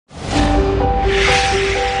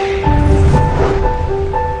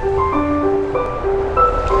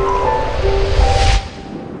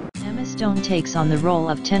takes on the role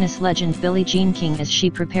of tennis legend Billie Jean King as she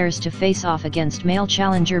prepares to face off against male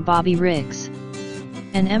challenger Bobby Riggs.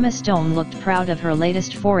 And Emma Stone looked proud of her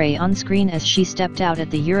latest foray on screen as she stepped out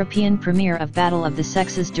at the European premiere of Battle of the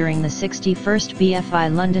Sexes during the 61st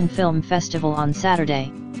BFI London Film Festival on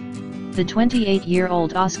Saturday. The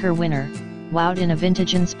 28-year-old Oscar winner, wowed in a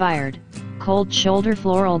vintage-inspired, cold-shoulder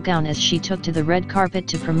floral gown as she took to the red carpet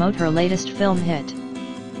to promote her latest film hit.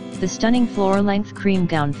 The stunning floor-length cream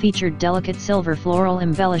gown featured delicate silver floral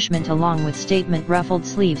embellishment along with statement ruffled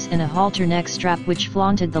sleeves and a halter neck strap which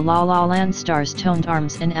flaunted the La La Land star's toned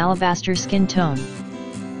arms and alabaster skin tone.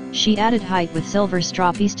 She added height with silver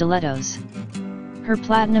stroppy stilettos. Her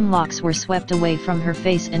platinum locks were swept away from her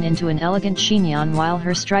face and into an elegant chignon while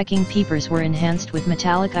her striking peepers were enhanced with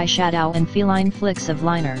metallic eyeshadow and feline flicks of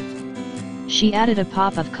liner. She added a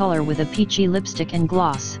pop of color with a peachy lipstick and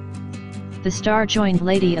gloss. The star joined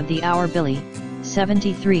Lady of the Hour Billie,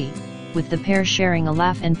 73, with the pair sharing a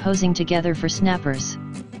laugh and posing together for snappers.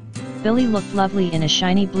 Billie looked lovely in a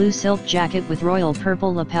shiny blue silk jacket with royal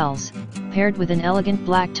purple lapels, paired with an elegant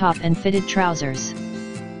black top and fitted trousers.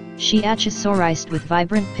 She accessorized with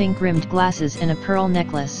vibrant pink-rimmed glasses and a pearl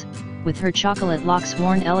necklace, with her chocolate locks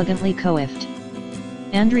worn elegantly coiffed.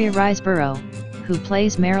 Andrea Riseborough, who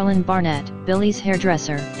plays Marilyn Barnett, Billie's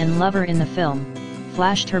hairdresser and lover in the film,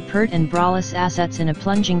 flashed her pert and braless assets in a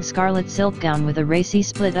plunging scarlet silk gown with a racy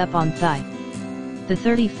split-up on thigh. The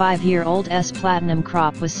 35-year-old's platinum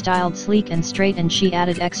crop was styled sleek and straight and she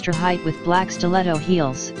added extra height with black stiletto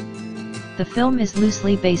heels. The film is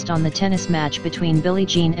loosely based on the tennis match between Billie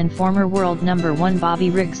Jean and former world number 1 Bobby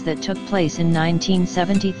Riggs that took place in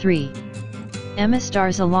 1973. Emma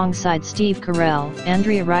stars alongside Steve Carell,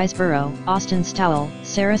 Andrea Riseborough, Austin Stowell,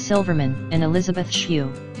 Sarah Silverman, and Elizabeth Shue.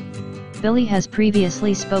 Billie has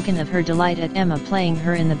previously spoken of her delight at Emma playing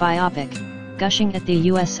her in the biopic, gushing at the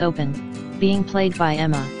US Open, being played by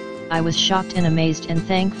Emma, I was shocked and amazed and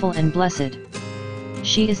thankful and blessed.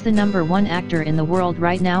 She is the number 1 actor in the world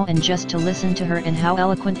right now and just to listen to her and how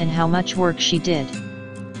eloquent and how much work she did.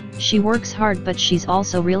 She works hard but she's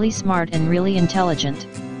also really smart and really intelligent.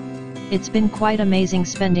 It's been quite amazing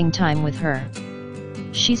spending time with her.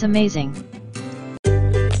 She's amazing.